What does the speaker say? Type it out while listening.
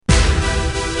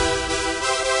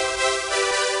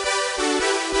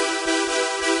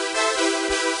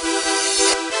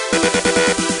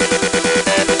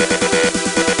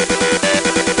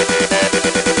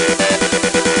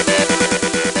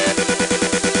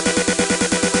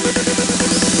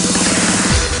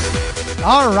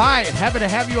All right. Happy to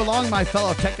have you along, my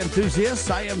fellow tech enthusiasts.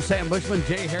 I am Sam Bushman,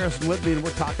 Jay Harrison with me, and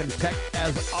we're talking tech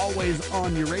as always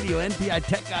on your radio,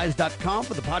 npitechguys.com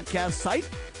for the podcast site,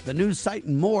 the news site,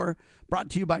 and more. Brought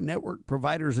to you by Network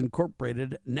Providers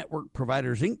Incorporated,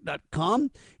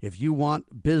 networkprovidersinc.com. If you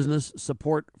want business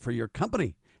support for your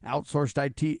company, outsourced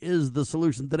IT is the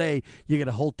solution today. You get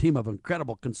a whole team of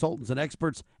incredible consultants and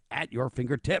experts at your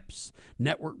fingertips.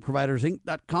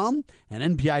 NetworkProvidersInc.com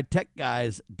and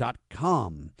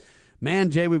NPITechGuys.com. Man,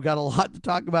 Jay, we've got a lot to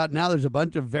talk about now. There's a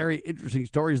bunch of very interesting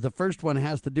stories. The first one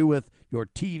has to do with your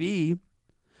TV.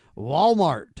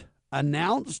 Walmart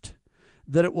announced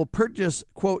that it will purchase,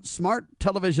 quote, smart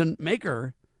television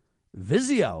maker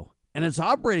Vizio and its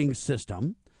operating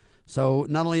system. So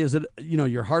not only is it,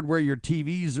 your hardware, your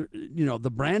TVs,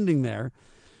 the branding there,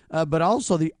 but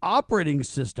also the operating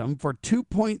system for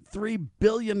 $2.3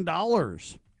 billion.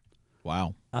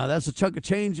 Wow. That's a chunk of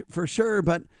change for sure,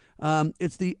 but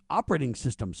it's the operating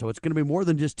system. So it's going to be more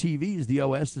than just TVs. The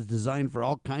OS is designed for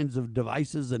all kinds of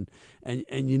devices and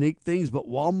unique things, but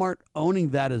Walmart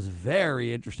owning that is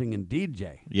very interesting indeed,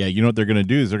 Jay. Yeah, you know what they're going to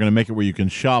do is they're going to make it where you can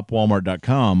shop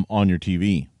Walmart.com on your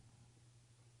TV.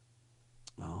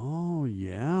 Oh,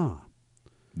 yeah.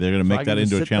 They're going to make that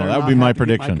into a channel. That would be my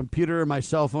prediction. My computer or my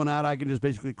cell phone out. I can just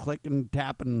basically click and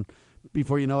tap, and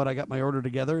before you know it, I got my order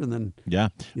together, and then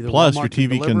either Plus, Walmart your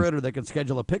TV can deliver it, or they can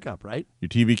schedule a pickup. Right? Your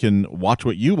TV can watch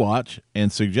what you watch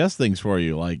and suggest things for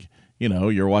you, like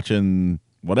you're watching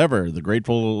whatever the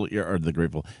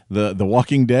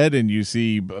Walking Dead, and you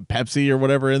see Pepsi or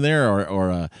whatever in there,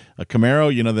 or a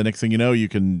Camaro. The next thing you know, you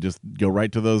can just go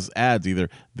right to those ads. Either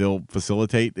they'll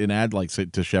facilitate an ad like say,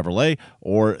 to Chevrolet,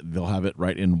 or they'll have it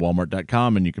right in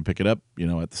Walmart.com, and you can pick it up,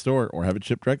 at the store, or have it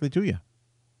shipped directly to you.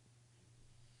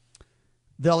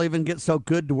 They'll even get so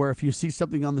good to where if you see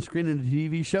something on the screen in a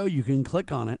TV show, you can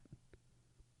click on it,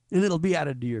 and it'll be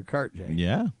added to your cart, Jay.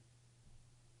 Yeah.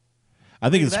 I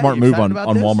think it's a smart move on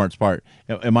Walmart's part.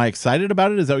 Am I excited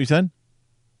about it? Is that what you said?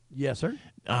 Yes, sir.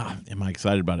 Am I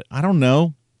excited about it? I don't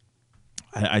know.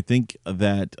 I think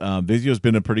that Vizio's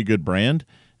been a pretty good brand.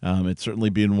 It's certainly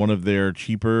been one of their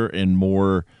cheaper and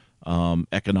more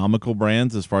economical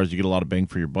brands as far as you get a lot of bang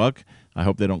for your buck. I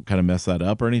hope they don't kind of mess that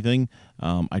up or anything.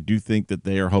 I do think that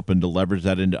they are hoping to leverage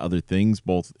that into other things,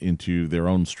 both into their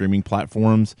own streaming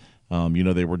platforms.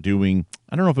 They were doing,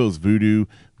 I don't know if it was Voodoo,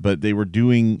 but they were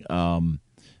doing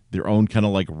their own kind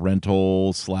of like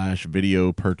rental /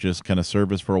 video purchase kind of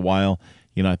service for a while.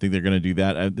 I think they're going to do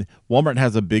that. Walmart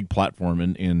has a big platform,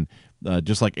 and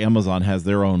just like Amazon has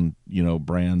their own,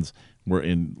 brands. We're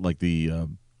in like the,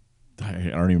 I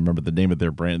don't even remember the name of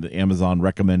their brand, the Amazon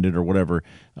recommended or whatever,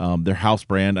 their house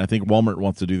brand. I think Walmart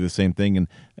wants to do the same thing,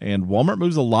 and Walmart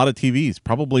moves a lot of TVs,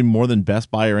 probably more than Best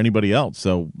Buy or anybody else.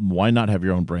 So why not have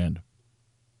your own brand?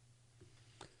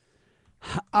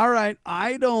 All right.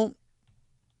 I will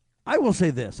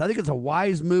say this. I think it's a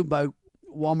wise move by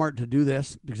Walmart to do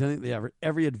this because I think they have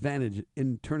every advantage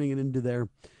in turning it into their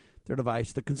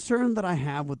device. The concern that I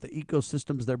have with the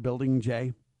ecosystems they're building,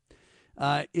 Jay,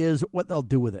 is what they'll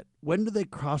do with it. When do they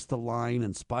cross the line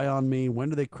and spy on me? When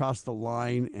do they cross the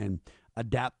line and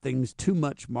adapt things too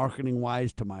much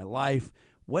marketing-wise to my life?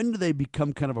 When do they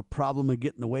become kind of a problem and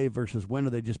get in the way versus when are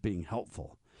they just being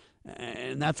helpful?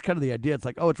 And that's kind of the idea. It's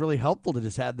like, oh, it's really helpful to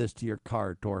just add this to your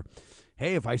cart. Or,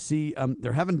 hey, if I see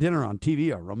they're having dinner on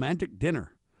TV, a romantic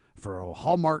dinner for a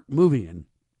Hallmark movie, and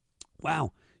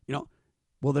wow,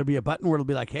 will there be a button where it'll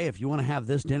be like, hey, if you want to have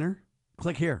this dinner,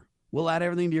 click here. We'll add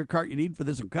everything to your cart you need for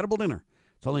this incredible dinner.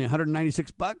 It's only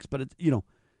 $196, but it's,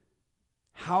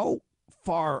 how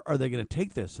far are they going to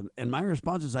take this? And my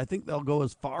response is I think they'll go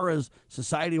as far as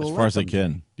society will let them. As far as they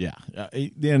can, yeah.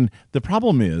 Then the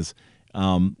problem is,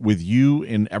 with you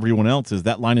and everyone else is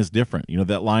that line is different.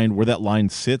 That line, where that line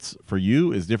sits for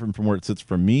you is different from where it sits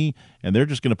for me. And they're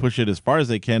just going to push it as far as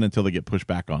they can until they get pushed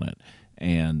back on it.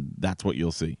 And that's what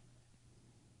you'll see.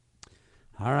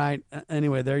 All right.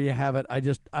 Anyway, there you have it. I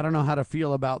don't know how to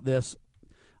feel about this.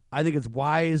 I think it's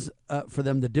wise for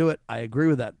them to do it. I agree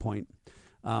with that point.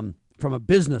 From a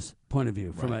business point of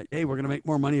view, hey, we're going to make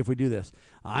more money if we do this.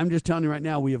 I'm just telling you right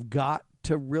now, we have got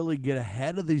to really get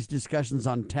ahead of these discussions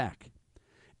on tech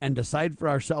and decide for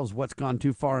ourselves what's gone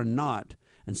too far and not,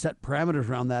 and set parameters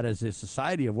around that as a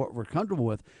society of what we're comfortable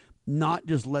with, not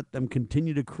just let them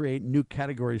continue to create new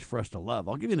categories for us to love.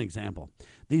 I'll give you an example.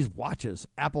 These watches,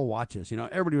 Apple Watches,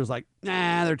 everybody was like,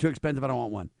 nah, they're too expensive, I don't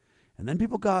want one. And then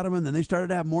people got them, and then they started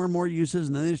to have more and more uses,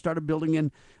 and then they started building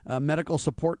in medical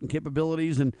support and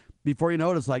capabilities, and before you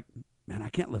know it, it's like, man, I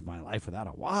can't live my life without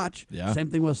a watch. Yeah. Same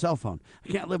thing with a cell phone. I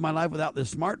can't live my life without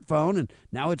this smartphone. And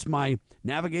now it's my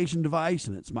navigation device,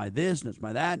 and it's my this, and it's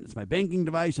my that, and it's my banking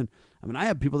device. And I mean, I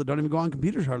have people that don't even go on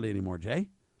computers hardly anymore, Jay.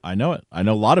 I know it. I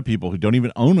know a lot of people who don't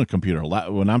even own a computer.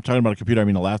 When I'm talking about a computer, I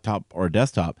mean a laptop or a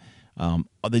desktop.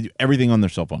 They do everything on their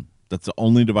cell phone. That's the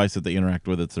only device that they interact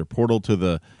with. It's their portal to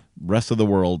the rest of the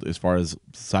world as far as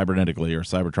cybernetically or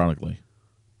cybertronically.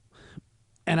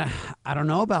 And I don't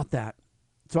know about that.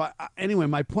 So anyway,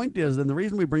 my point is, and the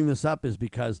reason we bring this up is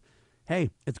because,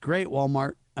 hey, it's great.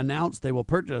 Walmart announced they will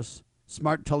purchase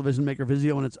smart television maker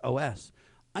Vizio and its OS.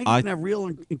 I think you can have real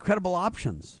incredible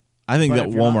options. I think but that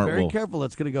if you're Walmart not very will. careful,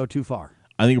 it's going to go too far.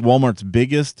 I think Walmart's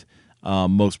biggest,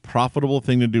 most profitable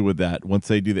thing to do with that, once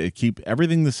they do that, keep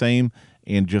everything the same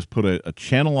and just put a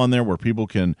channel on there where people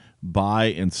can buy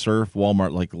and surf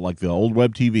Walmart like the old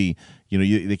web TV. You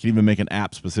know, they can even make an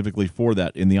app specifically for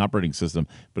that in the operating system.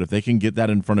 But if they can get that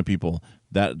in front of people,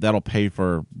 that'll pay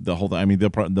for the whole thing. I mean,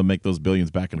 they'll make those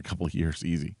billions back in a couple of years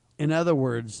easy. In other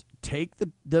words, take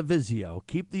the Vizio,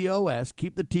 keep the OS,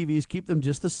 keep the TVs, keep them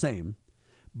just the same,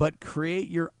 but create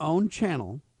your own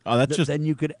channel. Oh, that's just then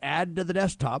you could add to the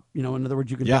desktop. You know, in other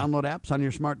words, you can download apps on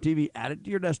your smart TV, add it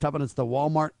to your desktop, and it's the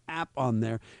Walmart app on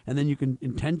there. And then you can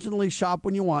intentionally shop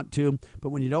when you want to, but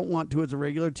when you don't want to, it's a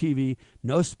regular TV.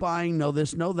 No spying, no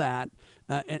this, no that,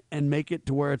 and make it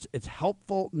to where it's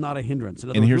helpful, not a hindrance.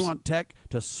 In other words, you want tech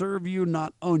to serve you,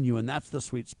 not own you, and that's the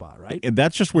sweet spot, right? And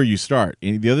that's just where you start.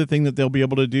 And the other thing that they'll be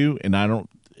able to do, and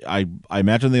I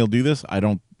imagine they'll do this. I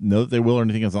don't know that they will or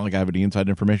anything. It's not like I have any inside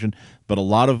information, but a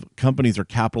lot of companies are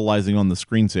capitalizing on the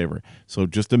screensaver. So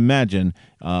just imagine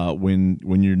when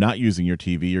you're not using your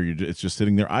TV or it's just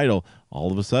sitting there idle,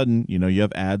 all of a sudden, you know, you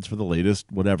have ads for the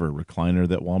latest whatever recliner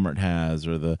that Walmart has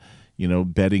or the, you know,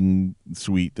 bedding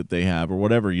suite that they have or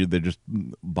whatever. They just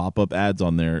bop up ads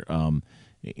on there,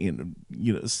 you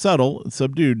know, subtle,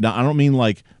 subdued. Now, I don't mean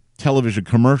like television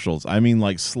commercials. I mean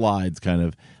like slides kind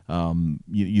of.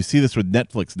 You see this with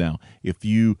Netflix now. If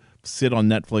you sit on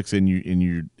Netflix and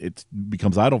it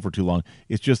becomes idle for too long,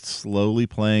 it's just slowly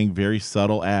playing very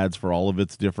subtle ads for all of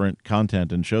its different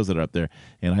content and shows that are up there.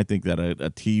 And I think that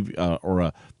a TV or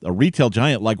a retail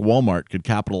giant like Walmart could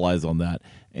capitalize on that.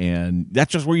 And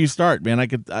that's just where you start, man.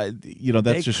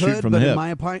 That's just shoot from the hip.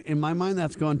 In my mind,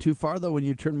 that's going too far, though. When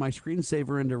you turn my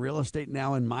screensaver into real estate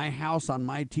now in my house on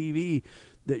my TV,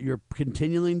 that you're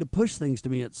continuing to push things to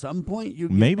me. At some point, you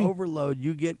get overload,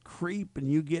 you get creep,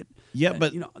 and you get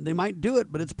but you know, they might do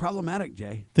it, but it's problematic,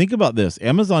 Jay. Think about this.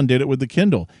 Amazon did it with the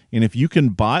Kindle, and if you can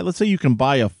buy, let's say you can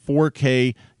buy a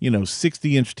 4K,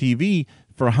 60-inch TV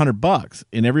for $100,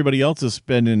 and everybody else is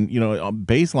spending, a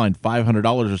baseline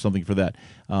 $500 or something for that,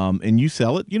 and you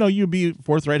sell it, you'd be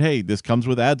forthright. Hey, this comes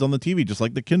with ads on the TV, just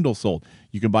like the Kindle sold.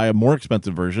 You can buy a more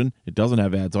expensive version; it doesn't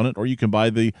have ads on it, or you can buy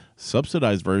the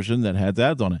subsidized version that has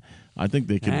ads on it. I think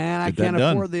they can. And I can't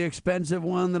afford the expensive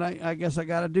one. That I guess I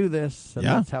got to do this. And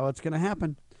that's how it's going to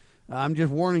happen. I'm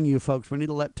just warning you, folks. We need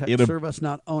to let tech serve us,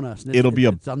 not own us.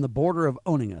 It's on the border of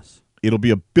owning us. It'll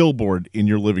be a billboard in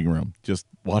your living room. Just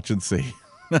watch and see.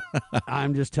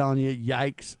 I'm just telling you,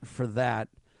 yikes for that.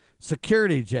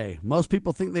 Security, Jay. Most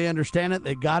people think they understand it.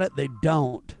 They got it. They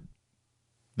don't.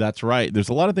 That's right. There's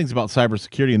a lot of things about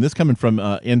cybersecurity, and this coming from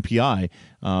NPI.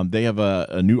 They have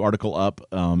a new article up.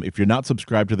 If you're not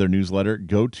subscribed to their newsletter,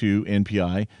 go to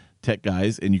NPI Tech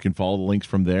Guys, and you can follow the links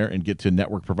from there and get to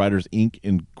Network Providers Inc.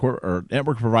 or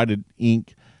Network Provided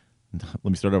Inc.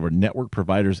 Let me start over.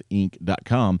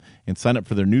 NetworkProvidersInc.com and sign up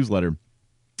for their newsletter.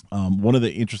 One of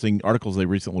the interesting articles they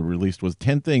recently released was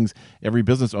 10 things every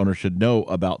business owner should know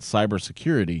about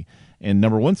cybersecurity. And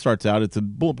number one starts out, it's a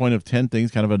bullet point of 10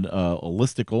 things, kind of a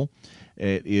listicle.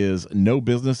 It is no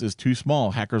business is too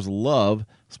small. Hackers love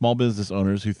small business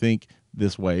owners who think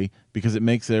this way because it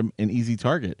makes them an easy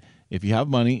target. If you have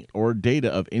money or data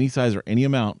of any size or any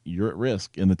amount, you're at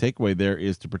risk. And the takeaway there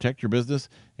is to protect your business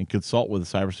and consult with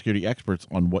the cybersecurity experts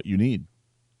on what you need.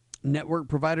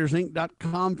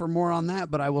 NetworkProvidersInc.com for more on that.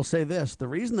 But I will say this. The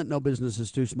reason that no business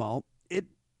is too small, it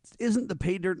isn't the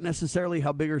pay dirt necessarily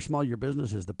how big or small your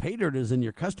business is. The pay dirt is in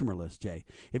your customer list, Jay.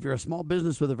 If you're a small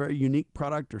business with a very unique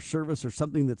product or service or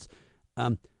something that's,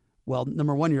 well,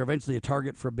 number one, you're eventually a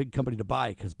target for a big company to buy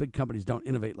because big companies don't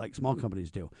innovate like small companies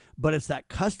do. But it's that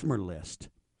customer list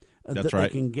that they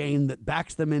can gain that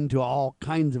backs them into all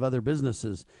kinds of other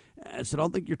businesses. So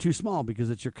don't think you're too small because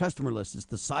it's your customer list. It's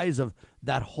the size of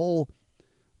that whole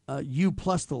you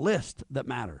plus the list that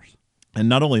matters. And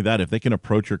not only that, if they can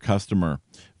approach your customer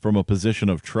from a position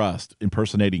of trust,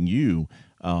 impersonating you,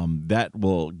 that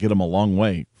will get them a long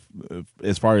way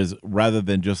as far as rather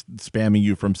than just spamming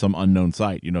you from some unknown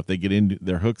site. If they get in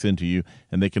their hooks into you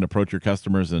and they can approach your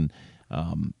customers, and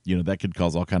that could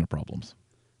cause all kind of problems.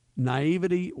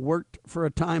 Naivety worked for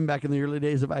a time back in the early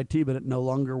days of IT, but it no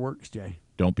longer works, Jay.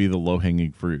 Don't be the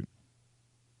low-hanging fruit.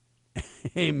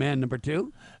 Amen. Number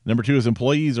two is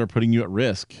employees are putting you at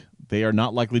risk. They are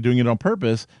not likely doing it on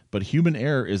purpose, but human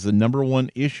error is the number one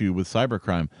issue with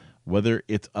cybercrime. Whether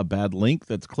it's a bad link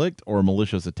that's clicked or a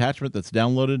malicious attachment that's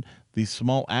downloaded, these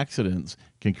small accidents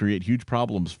can create huge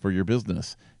problems for your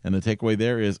business. And the takeaway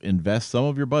there is invest some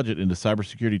of your budget into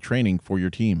cybersecurity training for your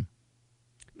team.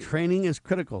 Training is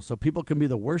critical, so people can be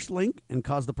the worst link and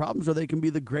cause the problems, or they can be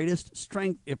the greatest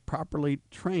strength if properly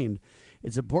trained.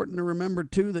 It's important to remember,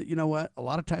 too, that, a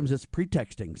lot of times it's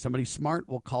pretexting. Somebody smart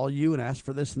will call you and ask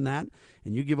for this and that,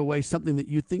 and you give away something that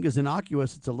you think is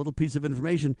innocuous. It's a little piece of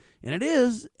information, and it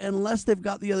is, unless they've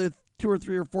got the other 2 or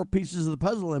 3 or 4 pieces of the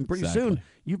puzzle, and pretty soon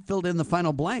you've filled in the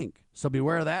final blank. So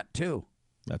beware of that, too.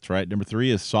 That's right. Number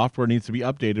 3 is software needs to be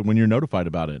updated when you're notified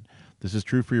about it. This is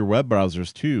true for your web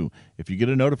browsers, too. If you get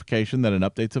a notification that an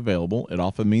update's available, it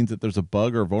often means that there's a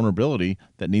bug or vulnerability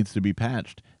that needs to be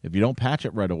patched. If you don't patch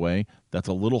it right away, that's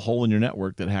a little hole in your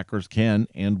network that hackers can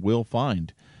and will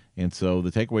find. And so the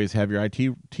takeaway is have your IT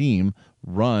team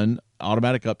run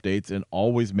automatic updates and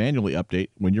always manually update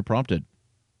when you're prompted.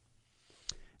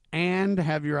 And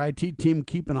have your IT team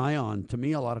keep an eye on. To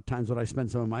me, a lot of times what I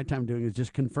spend some of my time doing is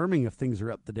just confirming if things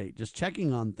are up to date, just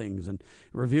checking on things and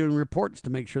reviewing reports to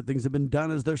make sure things have been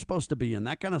done as they're supposed to be and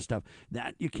that kind of stuff.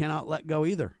 That you cannot let go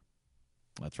either.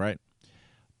 That's right.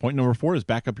 Point number 4 is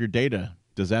back up your data.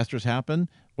 Disasters happen,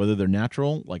 whether they're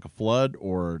natural, like a flood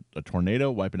or a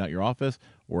tornado wiping out your office,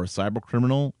 or a cyber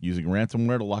criminal using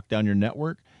ransomware to lock down your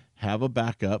network. Have a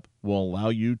backup will allow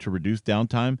you to reduce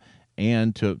downtime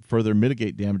and to further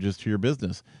mitigate damages to your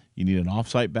business. You need an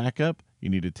offsite backup. You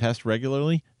need to test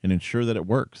regularly and ensure that it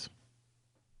works.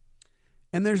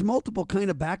 And there's multiple kind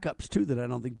of backups, too, that I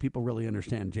don't think people really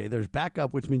understand, Jay. There's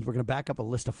backup, which means we're going to back up a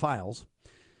list of files,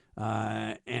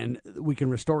 and we can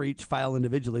restore each file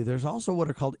individually. There's also what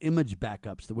are called image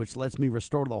backups, which lets me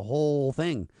restore the whole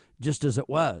thing just as it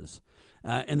was.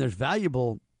 And there's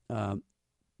valuable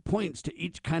points to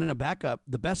each kind of backup.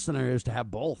 The best scenario is to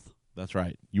have both. That's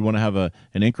right. You want to have an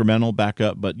incremental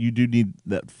backup, but you do need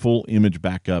that full image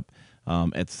backup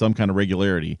at some kind of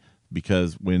regularity,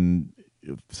 because when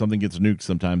something gets nuked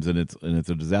sometimes and it's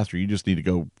a disaster, you just need to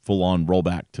go full on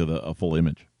rollback to a full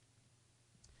image.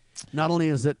 Not only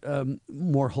is it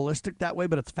more holistic that way,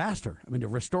 but it's faster. I mean, to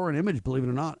restore an image, believe it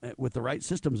or not, with the right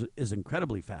systems is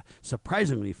incredibly fast,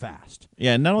 surprisingly fast.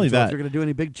 Yeah, and not only that. If you're going to do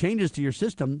any big changes to your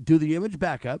system, do the image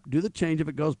backup, do the change. If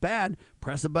it goes bad,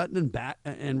 press a button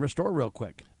and restore real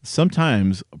quick.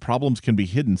 Sometimes problems can be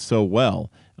hidden so well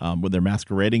when they're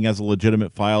masquerading as a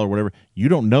legitimate file or whatever. You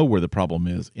don't know where the problem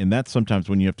is, and that's sometimes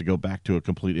when you have to go back to a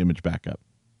complete image backup.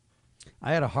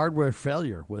 I had a hardware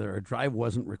failure where a drive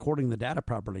wasn't recording the data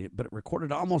properly, but it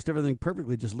recorded almost everything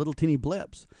perfectly, just little teeny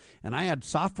blips. And I had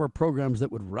software programs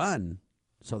that would run,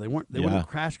 so they wouldn't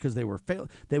crash because they were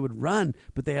failed. They would run,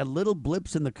 but they had little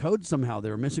blips in the code somehow. They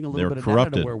were missing a little bit of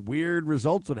data to where weird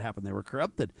results would happen. They were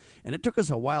corrupted. And it took us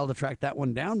a while to track that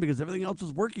one down because everything else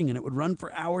was working, and it would run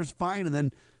for hours fine, and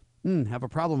then have a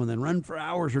problem, and then run for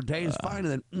hours or days fine,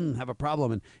 and then have a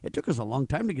problem. And it took us a long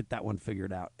time to get that one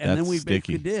figured out. And then we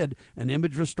basically did an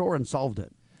image restore and solved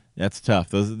it. That's tough.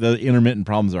 The intermittent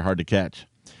problems are hard to catch.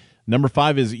 Number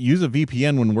 5 is use a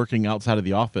VPN when working outside of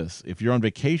the office. If you're on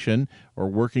vacation or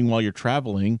working while you're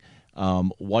traveling,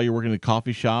 while you're working at a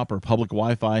coffee shop or public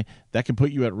Wi-Fi, that can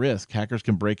put you at risk. Hackers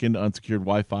can break into unsecured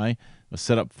Wi-Fi,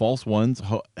 set up false ones,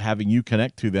 having you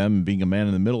connect to them and being a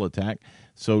man-in-the-middle attack.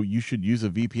 So you should use a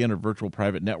VPN or virtual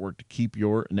private network to keep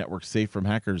your network safe from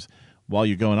hackers while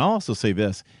you go. And I'll also say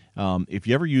this, if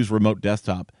you ever use remote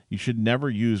desktop, you should never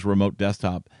use remote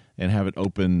desktop and have it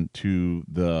open to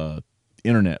the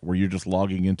internet where you're just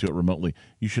logging into it remotely.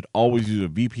 You should always use a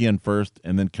VPN first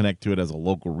and then connect to it as a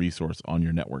local resource on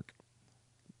your network.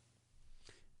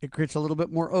 It creates a little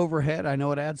bit more overhead. I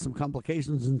know it adds some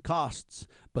complications and costs,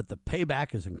 but the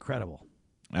payback is incredible.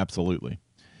 Absolutely.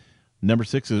 Number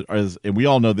 6 is, and we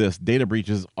all know this, data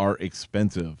breaches are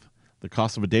expensive. The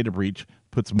cost of a data breach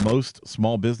puts most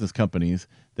small business companies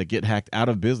that get hacked out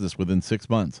of business within 6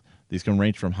 months. These can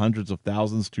range from hundreds of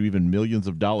thousands to even millions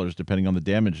of dollars, depending on the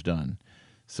damage done.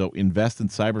 So invest in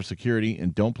cybersecurity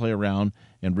and don't play around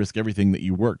and risk everything that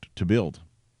you worked to build.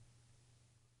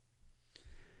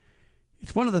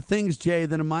 It's one of the things, Jay,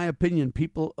 that in my opinion,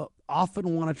 people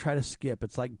often want to try to skip.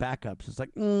 It's like backups. It's like,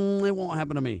 it won't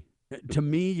happen to me. To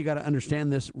me, you got to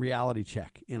understand this reality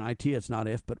check. In IT, it's not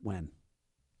if, but when.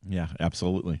 Yeah,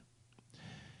 absolutely.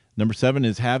 Number 7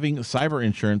 is having cyber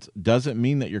insurance doesn't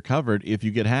mean that you're covered if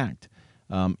you get hacked.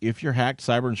 If you're hacked,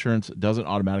 cyber insurance doesn't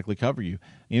automatically cover you.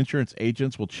 Insurance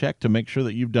agents will check to make sure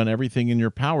that you've done everything in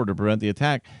your power to prevent the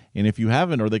attack. And if you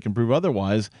haven't, or they can prove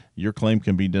otherwise, your claim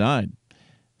can be denied.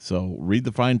 So read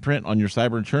the fine print on your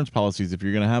cyber insurance policies if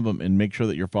you're going to have them, and make sure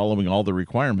that you're following all the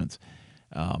requirements.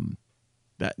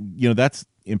 That's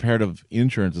imperative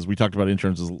insurance, as we talked about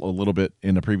insurance a little bit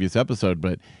in a previous episode,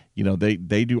 but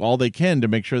they do all they can to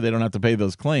make sure they don't have to pay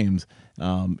those claims.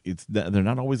 They're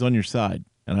not always on your side.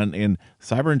 And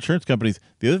cyber insurance companies,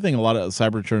 the other thing a lot of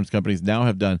cyber insurance companies now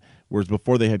have done, whereas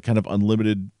before they had kind of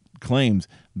unlimited claims,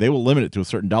 they will limit it to a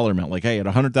certain dollar amount. Like, hey, at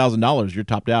 $100,000, you're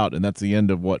topped out, and that's the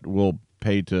end of what we'll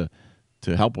pay to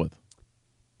help with.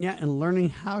 Yeah, and learning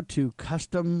how to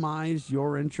customize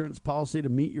your insurance policy to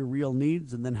meet your real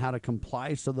needs, and then how to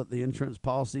comply so that the insurance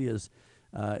policy is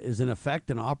in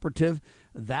effect and operative.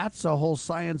 That's a whole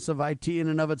science of IT in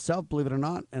and of itself, believe it or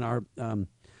not. And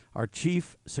our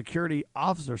Chief Security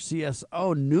Officer,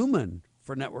 CSO Newman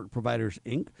for Network Providers,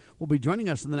 Inc., will be joining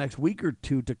us in the next week or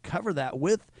two to cover that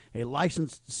with a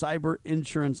licensed cyber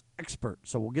insurance expert.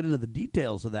 So we'll get into the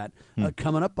details of that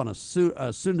coming up on a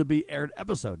soon-to-be aired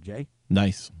episode, Jay.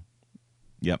 Nice.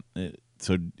 Yep.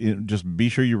 So just be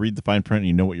sure you read the fine print and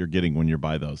you know what you're getting when you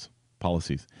buy those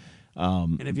policies.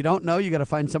 And if you don't know, you got to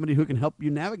find somebody who can help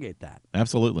you navigate that.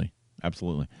 Absolutely.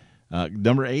 Absolutely.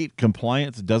 Number 8,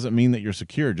 compliance doesn't mean that you're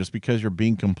secure. Just because you're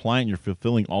being compliant, you're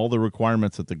fulfilling all the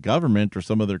requirements that the government or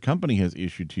some other company has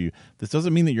issued to you. This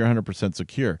doesn't mean that you're 100%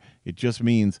 secure. It just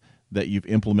means that you've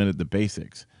implemented the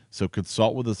basics. So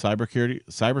consult with a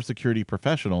cybersecurity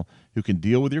professional who can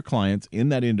deal with your clients in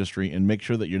that industry and make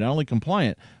sure that you're not only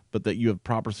compliant, but that you have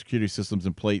proper security systems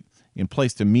in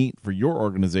place to meet for your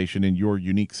organization in your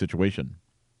unique situation.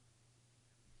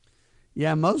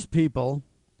 Yeah, most people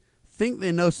think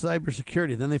they know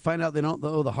cybersecurity. Then they find out they don't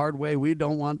know the hard way. We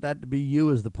don't want that to be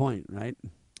you, is the point, right?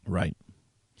 Right.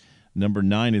 Number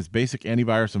 9 is basic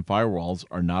antivirus and firewalls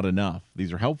are not enough.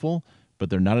 These are helpful, but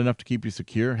they're not enough to keep you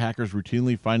secure. Hackers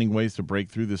routinely finding ways to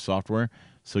break through this software.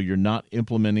 So if you're not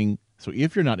implementing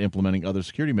other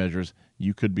security measures,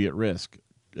 you could be at risk.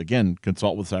 Again,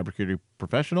 consult with a cybersecurity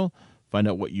professional, find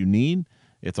out what you need.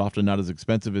 It's often not as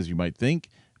expensive as you might think,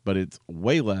 but it's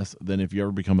way less than if you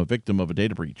ever become a victim of a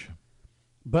data breach.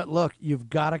 But look, you've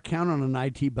got to count on an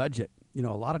IT budget. A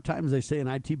lot of times they say an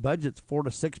IT budget's 4 to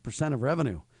 6% of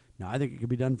revenue. Now, I think it could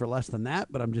be done for less than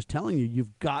that, but I'm just telling you,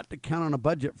 you've got to count on a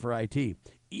budget for IT,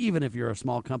 even if you're a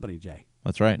small company, Jay.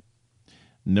 That's right.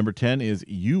 Number 10 is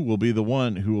you will be the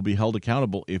one who will be held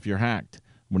accountable if you're hacked.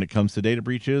 When it comes to data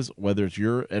breaches, whether it's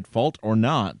you're at fault or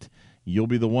not, you'll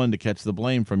be the one to catch the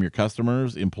blame from your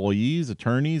customers, employees,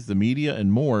 attorneys, the media,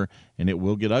 and more, and it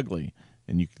will get ugly.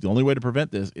 And the only way to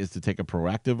prevent this is to take a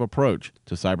proactive approach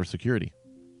to cybersecurity.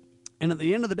 And at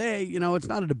the end of the day, it's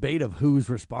not a debate of who's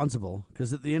responsible,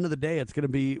 because at the end of the day, it's going to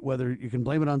be whether you can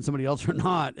blame it on somebody else or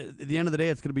not. At the end of the day,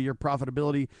 it's going to be your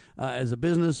profitability as a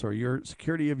business, or your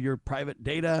security of your private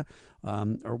data,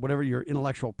 or whatever, your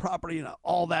intellectual property,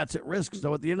 all that's at risk.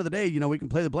 So at the end of the day, we can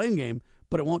play the blame game,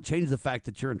 but it won't change the fact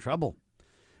that you're in trouble.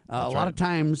 A lot of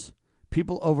times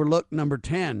people overlook number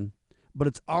 10, but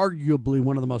it's arguably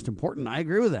one of the most important. I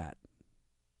agree with that.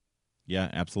 Yeah,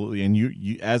 absolutely. And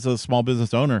you as a small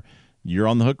business owner, you're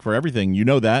on the hook for everything. You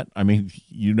know that. I mean,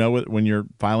 you know it when you're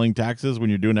filing taxes, when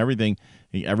you're doing everything.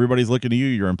 Everybody's looking to you.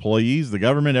 Your employees, the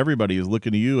government, everybody is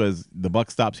looking to you as the buck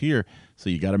stops here. So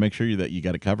you got to make sure that you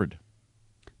got it covered.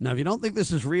 Now, if you don't think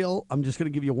this is real, I'm just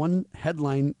going to give you one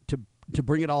headline to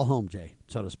bring it all home, Jay,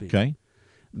 so to speak. Okay.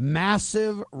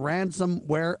 Massive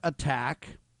ransomware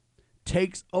attack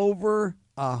takes over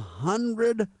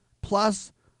 100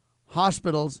 plus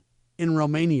hospitals in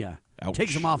Romania. Ouch.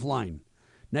 Takes them offline.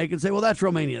 Now you can say, well, that's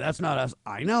Romania. That's not us.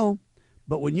 I know.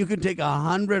 But when you can take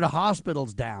 100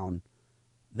 hospitals down,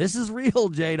 this is real,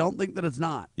 Jay. Don't think that it's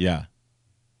not. Yeah.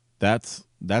 That's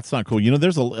not cool.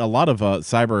 There's a lot of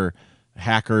cyber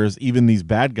hackers, even these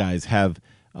bad guys have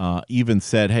even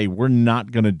said, hey, we're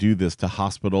not going to do this to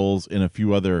hospitals and a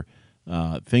few other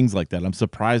things like that. I'm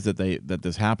surprised that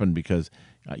this happened, because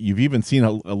you've even seen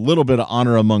a little bit of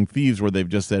honor among thieves where they've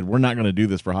just said, we're not going to do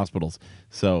this for hospitals.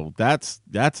 So that's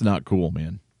not cool,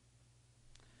 man.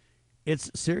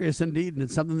 It's serious indeed, and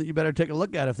it's something that you better take a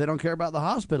look at. If they don't care about the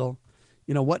hospital,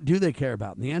 what do they care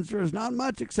about? And the answer is not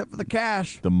much, except for the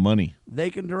cash. The money They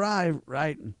can derive,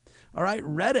 right? All right,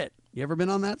 Reddit You ever been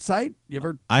on that site? You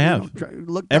ever? I have.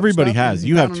 Looked up Everybody stuff has. and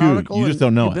You have found an too. article You just and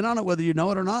don't know you've it. been on it whether you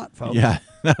know it or not, folks. Yeah,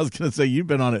 I was going to say you've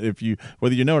been on it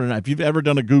whether you know it or not. If you've ever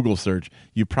done a Google search,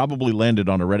 you probably landed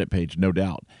on a Reddit page, no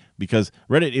doubt, because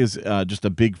Reddit is just a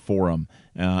big forum,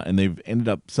 and they've ended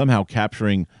up somehow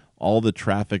capturing all the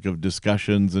traffic of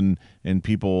discussions and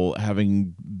people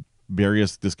having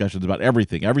various discussions about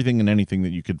everything and anything that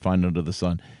you could find under the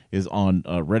sun is on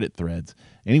Reddit threads.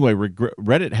 Anyway,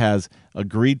 Reddit has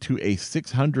agreed to a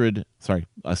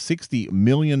 $60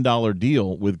 million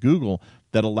deal with Google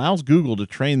that allows Google to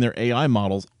train their AI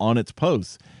models on its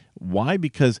posts. Why?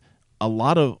 Because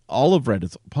all of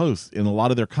Reddit's posts and a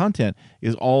lot of their content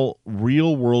is all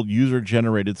real world user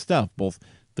generated stuff, both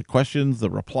the questions, the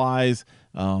replies.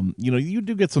 You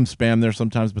do get some spam there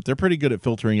sometimes, but they're pretty good at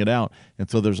filtering it out. And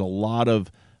so there's a lot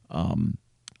of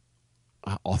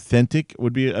authentic,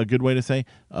 would be a good way to say,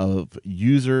 of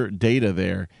user data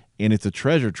there. And it's a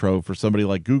treasure trove for somebody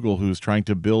like Google who's trying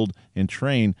to build and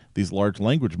train these large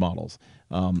language models.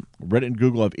 Reddit and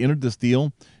Google have entered this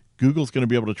deal. Google's going to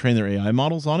be able to train their AI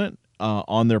models on it,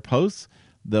 on their posts.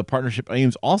 The partnership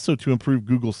aims also to improve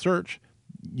Google search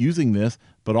using this,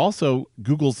 but also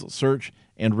Google's search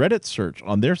and Reddit's search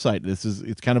on their site.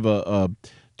 It's kind of a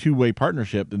two-way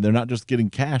partnership, and they're not just getting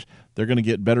cash. They're going to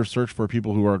get better search for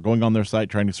people who are going on their site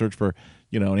trying to search for,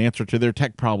 an answer to their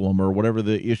tech problem or whatever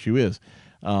the issue is.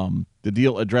 The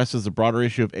deal addresses the broader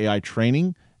issue of AI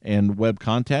training and web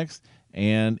context,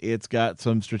 and it's got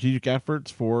some strategic efforts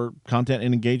for content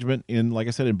and engagement in, like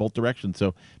I said, in both directions.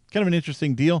 So kind of an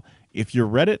interesting deal. If you're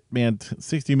Reddit, man,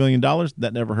 $60 million,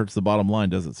 that never hurts the bottom line,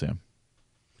 does it, Sam?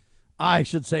 I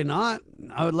should say not.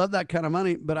 I would love that kind of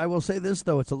money, but I will say this,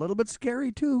 though. It's a little bit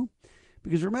scary, too,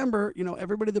 because remember,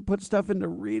 everybody that puts stuff into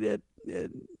Read It,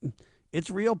 it's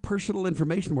real personal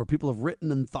information where people have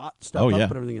written and thought stuff up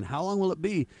and everything. And how long will it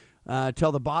be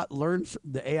till the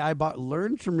AI bot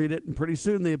learns from Read It, and pretty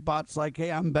soon the bot's like,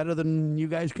 hey, I'm better than you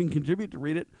guys can contribute to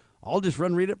Read It. I'll just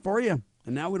Read It for you.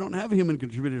 And now we don't have human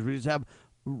contributors. We just have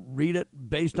Read It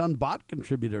based on bot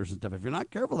contributors and stuff. If you're not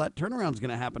careful, that turnaround's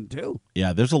going to happen too.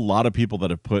 Yeah, there's a lot of people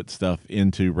that have put stuff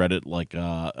into Reddit, like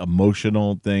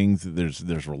emotional things.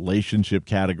 There's relationship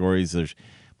categories. There's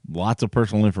lots of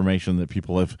personal information that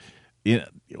people have,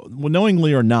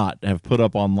 knowingly or not, have put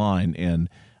up online. And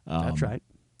that's right.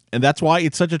 And that's why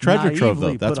it's such a treasure trove,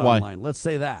 though. That's why. Online. Let's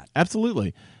say that.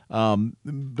 Absolutely.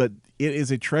 But it is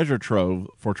a treasure trove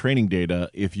for training data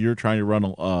if you're trying to run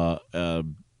a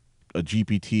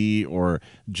GPT or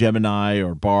Gemini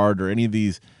or Bard or any of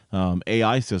these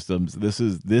AI systems. This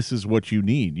is what you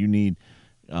need. You need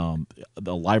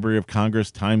the Library of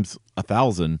Congress times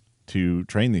 1,000 to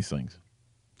train these things.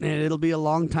 And it'll be a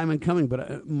long time in coming,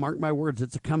 but mark my words,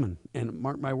 it's a coming. And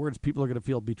mark my words, people are going to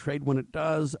feel betrayed when it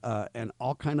does, and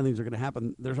all kind of things are going to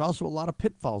happen. There's also a lot of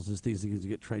pitfalls as these things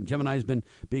get trained. Gemini's been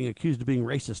being accused of being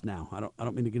racist now. I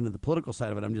don't mean to get into the political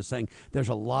side of it. I'm just saying there's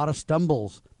a lot of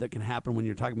stumbles that can happen when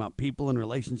you're talking about people and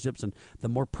relationships, and the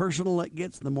more personal it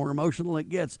gets, the more emotional it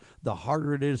gets, the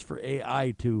harder it is for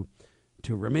AI to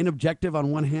remain objective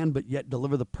on one hand, but yet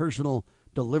deliver the personal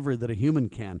delivery that a human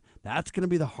can. That's going to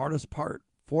be the hardest part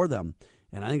for them,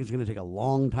 and I think it's going to take a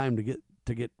long time to get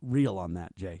real on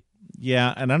that, Jay.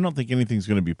 Yeah, and I don't think anything's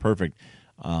going to be perfect.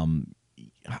 Looking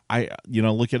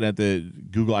at the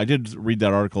Google, I did read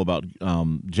that article about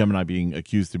Gemini being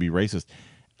accused to be racist.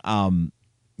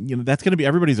 That's going to be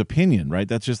everybody's opinion, right?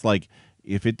 That's just like,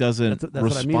 if it doesn't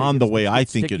respond the way I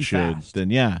think it should, then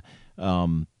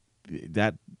that's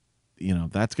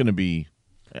going to be,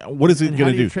 what is it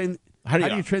going to do? How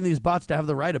do you train these bots to have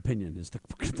the right opinion is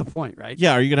the point, right?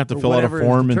 Yeah, are you going to have to fill out a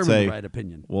form and say, right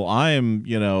opinion? Well, I am,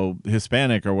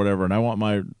 Hispanic or whatever, and I want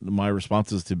my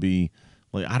responses to be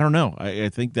like, I don't know. I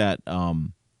think that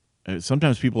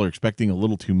sometimes people are expecting a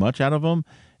little too much out of them,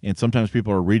 and sometimes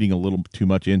people are reading a little too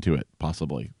much into it,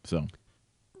 possibly. So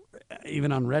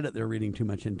even on Reddit, they're reading too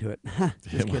much into it.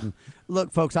 Just kidding.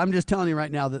 Look, folks, I'm just telling you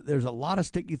right now that there's a lot of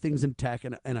sticky things in tech,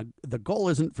 and the goal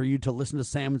isn't for you to listen to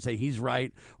Sam and say he's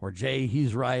right, or Jay,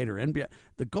 he's right, or NBA.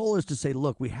 The goal is to say,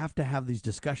 look, we have to have these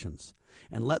discussions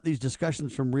and let these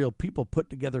discussions from real people put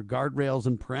together guardrails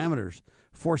and parameters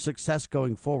for success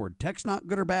going forward. Tech's not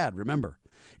good or bad, remember.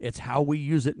 It's how we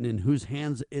use it and in whose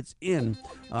hands it's in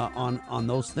on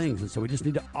those things. And so we just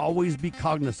need to always be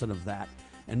cognizant of that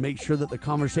and make sure that the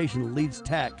conversation leads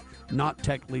tech, not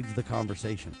tech leads the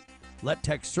conversation. Let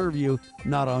tech serve you,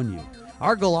 not own you.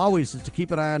 Our goal always is to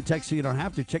keep an eye on tech so you don't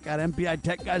have to. Check out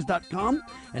mpitechguys.com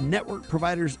and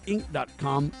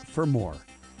networkprovidersinc.com for more.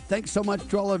 Thanks so much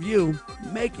to all of you.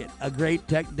 Make it a great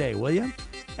tech day, will you?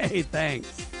 Hey,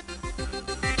 thanks.